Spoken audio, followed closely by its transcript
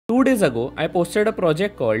2 days ago, I posted a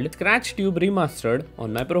project called ScratchTube Remastered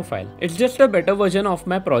on my profile. It's just a better version of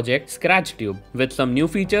my project ScratchTube with some new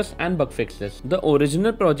features and bug fixes. The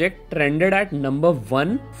original project trended at number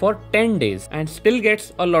 1 for 10 days and still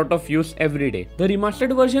gets a lot of views every day. The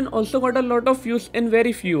remastered version also got a lot of views in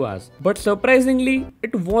very few hours, but surprisingly,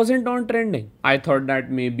 it wasn't on trending. I thought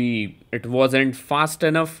that maybe it wasn't fast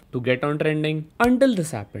enough to get on trending until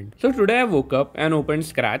this happened. So today I woke up and opened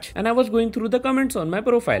Scratch and I was going through the comments on my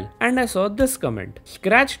profile and I saw this comment.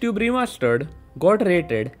 ScratchTube Remastered got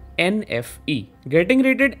rated NFE. Getting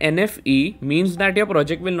rated NFE means that your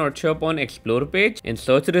project will not show up on Explore page, in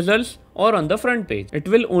search results or on the front page. It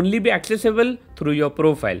will only be accessible through your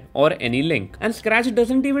profile or any link. And Scratch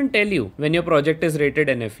doesn't even tell you when your project is rated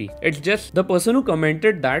NFE. It's just the person who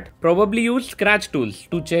commented that probably used Scratch tools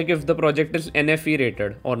to check if the project is NFE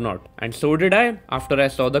rated or not. And so did I. After I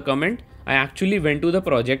saw the comment, I actually went to the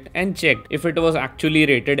project and checked if it was actually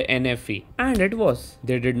rated NFE. And it was.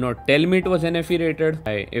 They did not tell me it was NFE rated.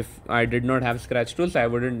 If I did not have Scratch tools, I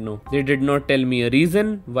wouldn't know. They did not tell me a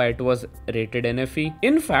reason why it was rated NFE.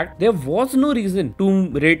 In fact, there was no reason to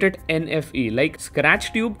rate it NFE. Like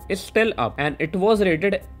ScratchTube is still up and it was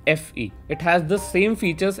rated FE. It has the same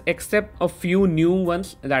features except a few new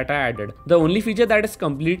ones that I added. The only feature that is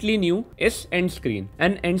completely new is end screen.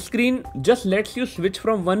 And end screen just lets you switch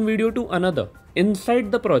from one video to another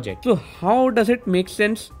inside the project. So how does it make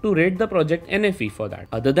sense to rate the project NFE for that?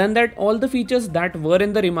 Other than that, all the features that were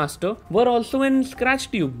in the remaster were also in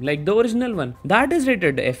ScratchTube, like the original one. That is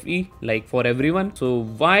rated FE, like for everyone. So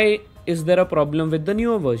why is there a problem with the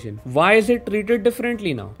newer version? Why is it treated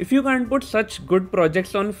differently now? If you can't put such good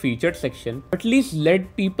projects on featured section, at least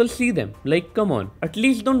let people see them. Like, come on, at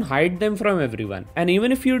least don't hide them from everyone. And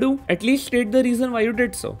even if you do, at least state the reason why you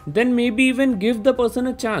did so. Then maybe even give the person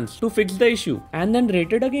a chance to fix the issue and then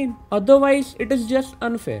rate it again. Otherwise, it is just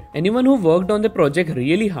unfair. Anyone who worked on the project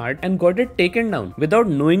really hard and got it taken down without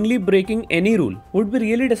knowingly breaking any rule would be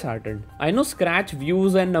really disheartened. I know Scratch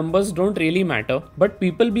views and numbers don't really matter, but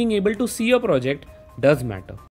people being able to see your project does matter.